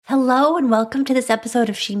Hello and welcome to this episode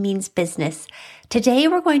of She Means Business. Today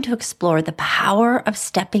we're going to explore the power of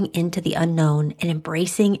stepping into the unknown and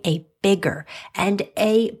embracing a bigger and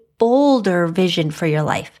a bolder vision for your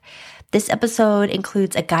life. This episode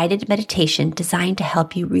includes a guided meditation designed to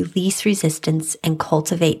help you release resistance and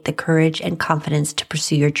cultivate the courage and confidence to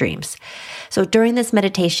pursue your dreams. So during this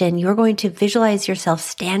meditation, you're going to visualize yourself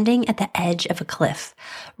standing at the edge of a cliff,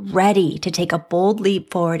 ready to take a bold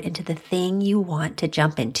leap forward into the thing you want to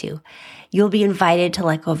jump into. You'll be invited to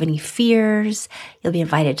let go of any fears. You'll be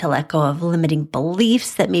invited to let go of limiting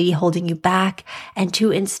beliefs that may be holding you back and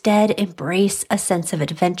to instead embrace a sense of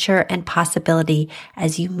adventure and possibility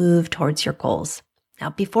as you move towards your goals.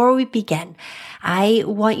 Now, before we begin, I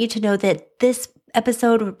want you to know that this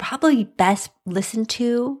episode would probably be best listened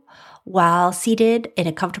to while seated in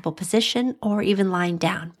a comfortable position or even lying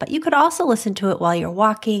down. But you could also listen to it while you're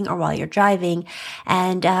walking or while you're driving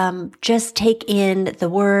and just take in the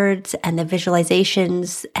words and the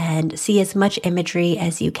visualizations and see as much imagery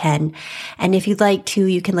as you can. And if you'd like to,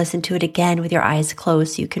 you can listen to it again with your eyes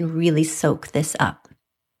closed so you can really soak this up.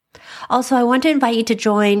 Also, I want to invite you to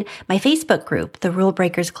join my Facebook group, the Rule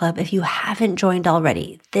Breakers Club, if you haven't joined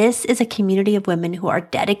already. This is a community of women who are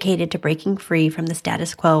dedicated to breaking free from the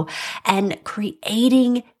status quo and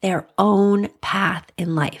creating their own path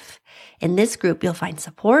in life. In this group, you'll find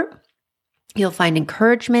support, you'll find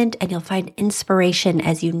encouragement, and you'll find inspiration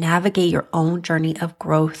as you navigate your own journey of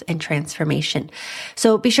growth and transformation.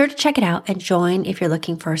 So be sure to check it out and join if you're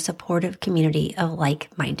looking for a supportive community of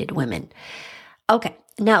like-minded women. Okay.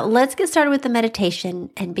 Now let's get started with the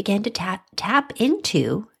meditation and begin to tap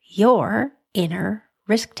into your inner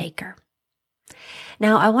risk taker.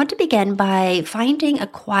 Now I want to begin by finding a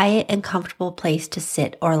quiet and comfortable place to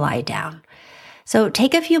sit or lie down. So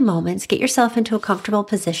take a few moments, get yourself into a comfortable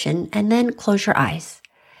position, and then close your eyes.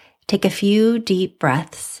 Take a few deep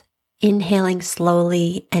breaths, inhaling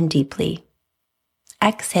slowly and deeply,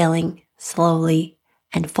 exhaling slowly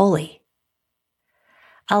and fully.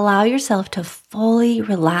 Allow yourself to fully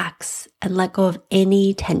relax and let go of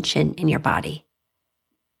any tension in your body.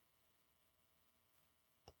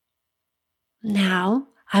 Now,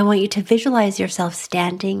 I want you to visualize yourself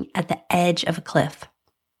standing at the edge of a cliff,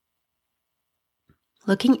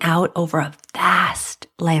 looking out over a vast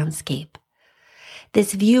landscape.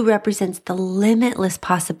 This view represents the limitless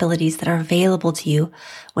possibilities that are available to you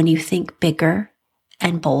when you think bigger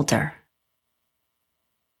and bolder.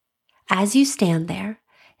 As you stand there,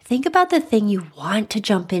 think about the thing you want to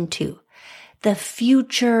jump into, the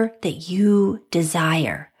future that you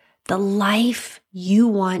desire, the life you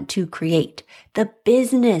want to create, the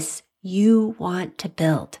business you want to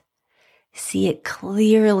build. See it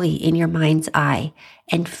clearly in your mind's eye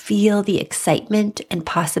and feel the excitement and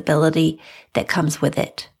possibility that comes with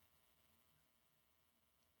it.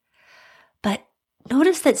 But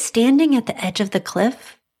notice that standing at the edge of the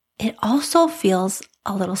cliff, it also feels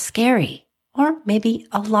a little scary. Or maybe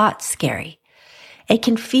a lot scary. It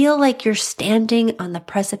can feel like you're standing on the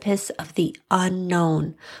precipice of the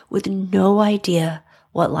unknown with no idea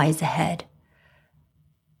what lies ahead.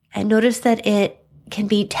 And notice that it can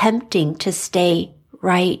be tempting to stay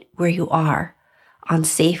right where you are, on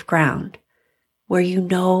safe ground, where you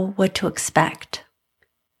know what to expect.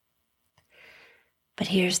 But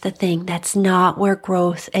here's the thing, that's not where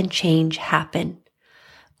growth and change happen.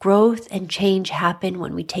 Growth and change happen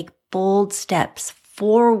when we take bold steps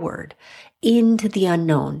forward into the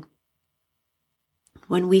unknown.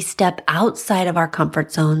 When we step outside of our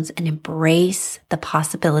comfort zones and embrace the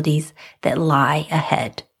possibilities that lie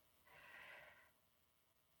ahead.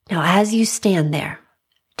 Now, as you stand there,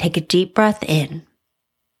 take a deep breath in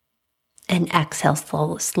and exhale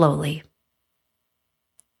slowly.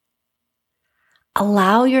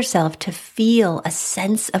 Allow yourself to feel a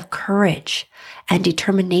sense of courage and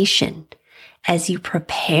determination as you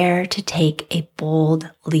prepare to take a bold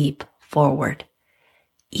leap forward,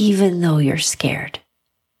 even though you're scared.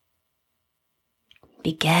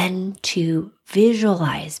 Begin to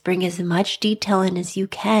visualize, bring as much detail in as you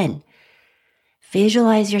can.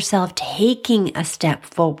 Visualize yourself taking a step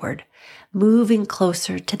forward, moving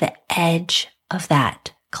closer to the edge of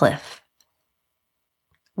that cliff.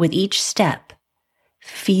 With each step,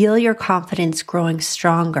 feel your confidence growing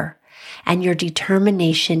stronger and your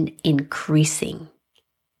determination increasing.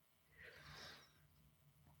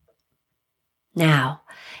 Now,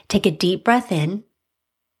 take a deep breath in,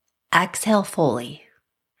 exhale fully,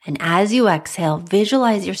 and as you exhale,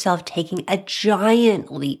 visualize yourself taking a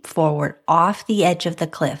giant leap forward off the edge of the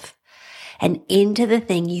cliff and into the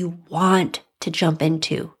thing you want to jump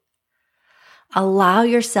into. Allow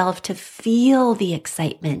yourself to feel the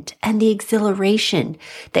excitement and the exhilaration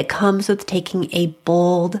that comes with taking a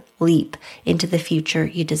bold leap into the future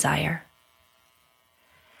you desire.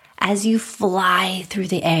 As you fly through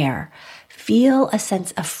the air, feel a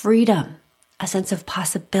sense of freedom, a sense of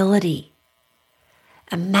possibility.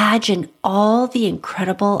 Imagine all the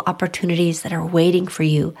incredible opportunities that are waiting for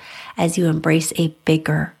you as you embrace a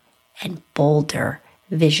bigger and bolder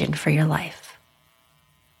vision for your life.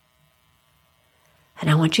 And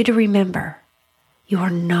I want you to remember, you are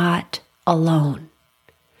not alone.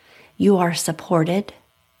 You are supported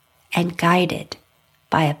and guided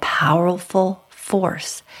by a powerful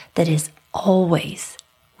force that is always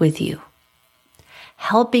with you,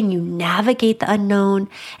 helping you navigate the unknown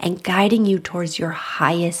and guiding you towards your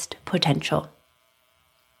highest potential.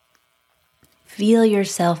 Feel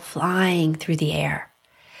yourself flying through the air.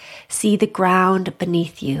 See the ground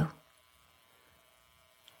beneath you.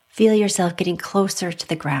 Feel yourself getting closer to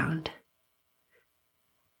the ground.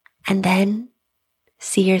 And then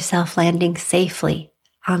see yourself landing safely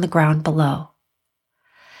on the ground below.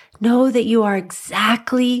 Know that you are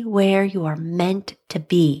exactly where you are meant to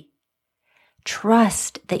be.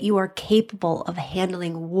 Trust that you are capable of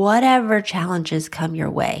handling whatever challenges come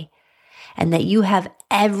your way, and that you have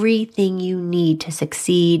everything you need to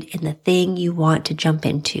succeed in the thing you want to jump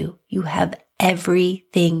into. You have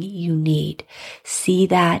everything you need. See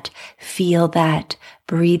that, feel that,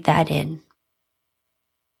 breathe that in.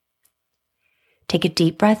 Take a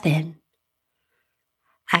deep breath in.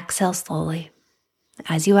 Exhale slowly.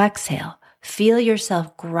 As you exhale, feel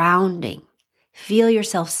yourself grounding. Feel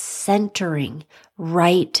yourself centering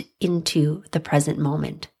right into the present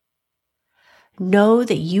moment. Know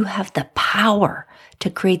that you have the power to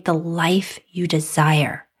create the life you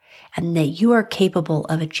desire and that you are capable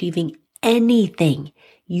of achieving anything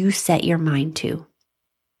you set your mind to.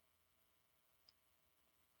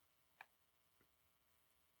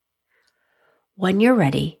 When you're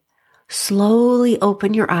ready, slowly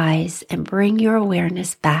open your eyes and bring your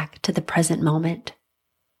awareness back to the present moment.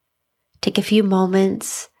 Take a few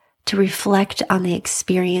moments to reflect on the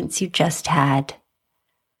experience you just had.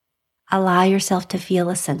 Allow yourself to feel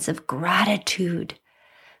a sense of gratitude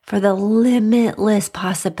for the limitless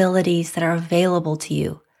possibilities that are available to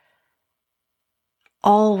you.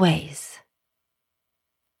 Always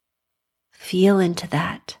feel into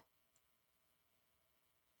that.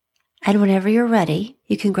 And whenever you're ready,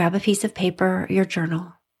 you can grab a piece of paper or your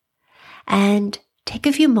journal and take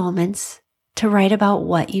a few moments to write about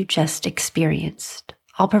what you just experienced.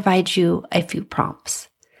 I'll provide you a few prompts.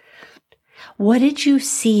 What did you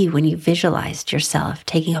see when you visualized yourself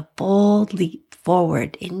taking a bold leap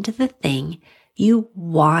forward into the thing you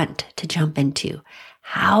want to jump into?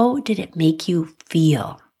 How did it make you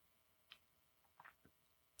feel?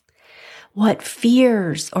 What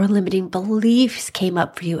fears or limiting beliefs came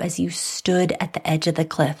up for you as you stood at the edge of the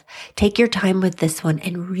cliff? Take your time with this one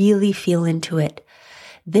and really feel into it.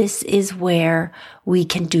 This is where we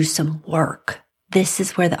can do some work. This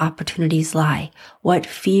is where the opportunities lie. What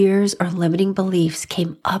fears or limiting beliefs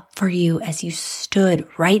came up for you as you stood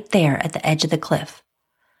right there at the edge of the cliff?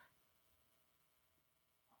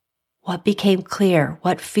 What became clear?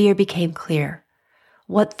 What fear became clear?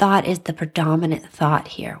 What thought is the predominant thought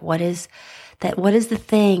here? What is the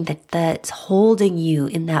thing that's holding you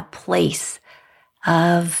in that place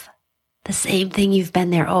of the same thing you've been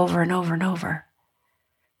there over and over and over?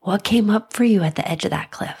 What came up for you at the edge of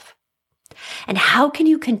that cliff? And how can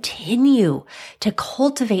you continue to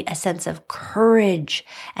cultivate a sense of courage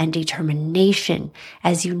and determination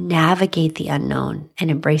as you navigate the unknown and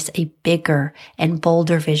embrace a bigger and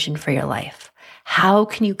bolder vision for your life? How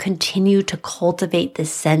can you continue to cultivate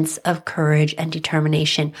this sense of courage and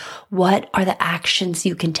determination? What are the actions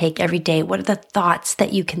you can take every day? What are the thoughts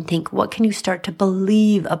that you can think? What can you start to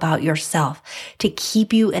believe about yourself to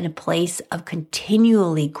keep you in a place of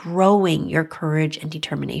continually growing your courage and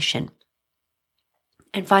determination?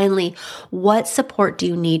 And finally, what support do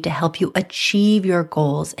you need to help you achieve your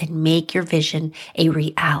goals and make your vision a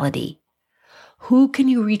reality? Who can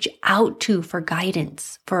you reach out to for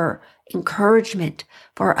guidance, for encouragement,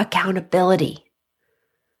 for accountability?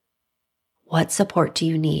 What support do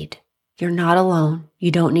you need? You're not alone.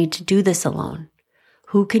 You don't need to do this alone.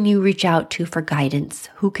 Who can you reach out to for guidance?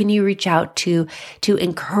 Who can you reach out to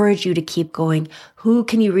encourage you to keep going? Who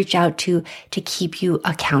can you reach out to keep you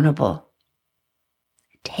accountable?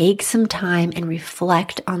 Take some time and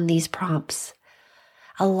reflect on these prompts.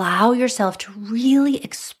 Allow yourself to really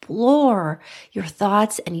explore your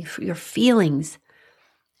thoughts and your feelings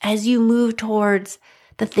as you move towards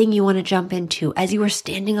the thing you want to jump into. As you were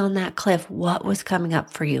standing on that cliff, what was coming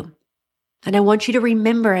up for you? And I want you to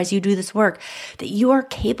remember as you do this work that you are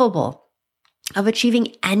capable of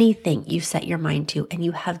achieving anything you set your mind to, and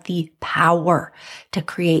you have the power to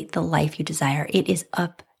create the life you desire. It is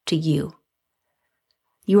up to you.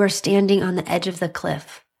 You are standing on the edge of the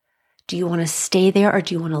cliff. Do you want to stay there, or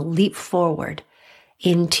do you want to leap forward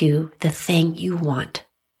into the thing you want,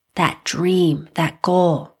 that dream, that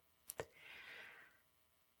goal?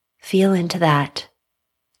 Feel into that.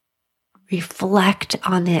 Reflect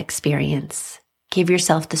on the experience. Give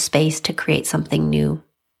yourself the space to create something new.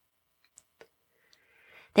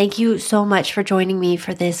 Thank you so much for joining me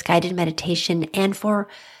for this guided meditation and for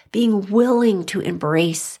being willing to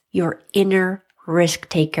embrace your inner risk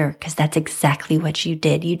taker, because that's exactly what you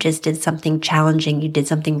did. You just did something challenging. You did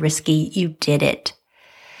something risky. You did it.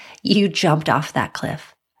 You jumped off that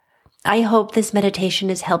cliff. I hope this meditation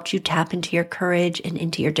has helped you tap into your courage and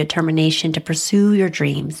into your determination to pursue your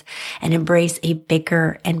dreams and embrace a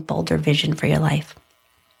bigger and bolder vision for your life.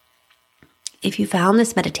 If you found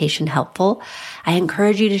this meditation helpful, I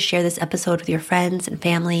encourage you to share this episode with your friends and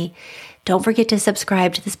family. Don't forget to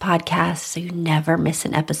subscribe to this podcast so you never miss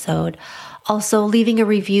an episode. Also, leaving a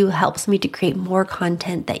review helps me to create more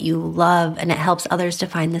content that you love, and it helps others to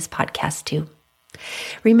find this podcast too.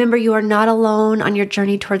 Remember, you are not alone on your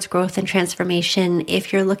journey towards growth and transformation.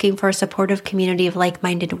 If you're looking for a supportive community of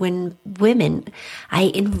like-minded women,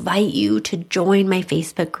 I invite you to join my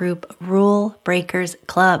Facebook group, Rule Breakers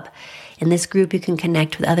Club. In this group, you can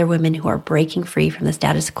connect with other women who are breaking free from the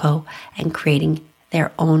status quo and creating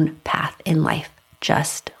their own path in life,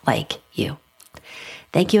 just like you.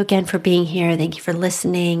 Thank you again for being here. Thank you for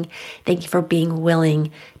listening. Thank you for being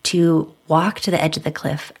willing to walk to the edge of the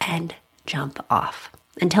cliff and jump off.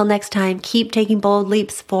 Until next time, keep taking bold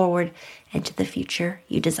leaps forward into the future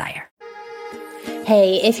you desire.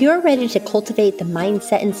 Hey, if you're ready to cultivate the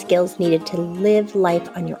mindset and skills needed to live life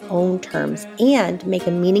on your own terms and make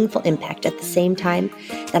a meaningful impact at the same time,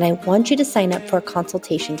 then I want you to sign up for a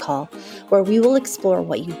consultation call where we will explore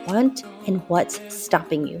what you want and what's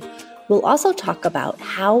stopping you. We'll also talk about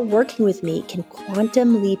how working with me can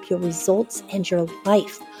quantum leap your results and your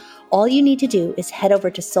life. All you need to do is head over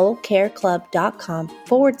to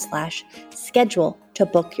soulcareclub.com/schedule to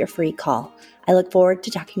book your free call. I look forward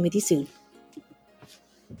to talking with you soon.